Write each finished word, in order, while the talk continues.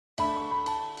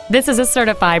This is a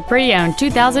certified pre-owned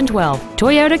 2012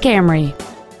 Toyota Camry.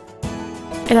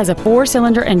 It has a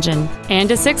 4-cylinder engine and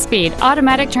a 6-speed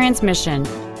automatic transmission.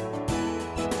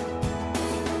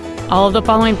 All of the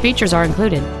following features are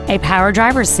included: a power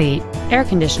driver's seat, air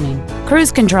conditioning,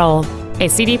 cruise control, a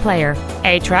CD player,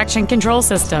 a traction control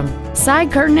system,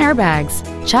 side curtain airbags,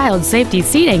 child safety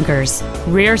seat anchors,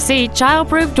 rear seat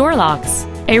child-proof door locks,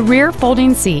 a rear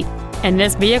folding seat, and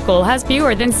this vehicle has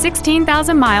fewer than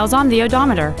 16,000 miles on the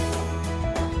odometer.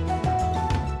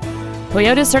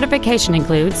 Toyota's certification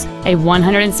includes a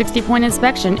 160-point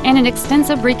inspection and an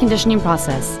extensive reconditioning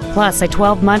process, plus a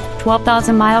 12-month,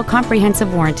 12,000-mile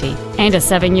comprehensive warranty and a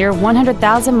 7-year,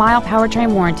 100,000-mile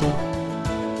powertrain warranty.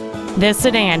 This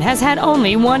sedan has had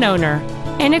only one owner,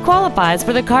 and it qualifies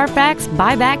for the Carfax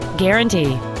buyback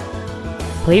guarantee.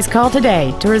 Please call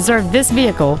today to reserve this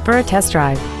vehicle for a test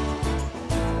drive.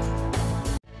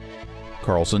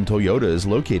 Carlson Toyota is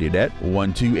located at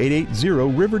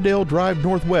 12880 Riverdale Drive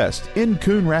Northwest in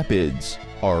Coon Rapids.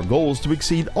 Our goal is to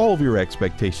exceed all of your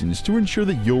expectations to ensure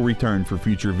that you'll return for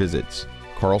future visits.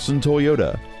 Carlson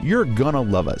Toyota, you're gonna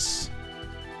love us.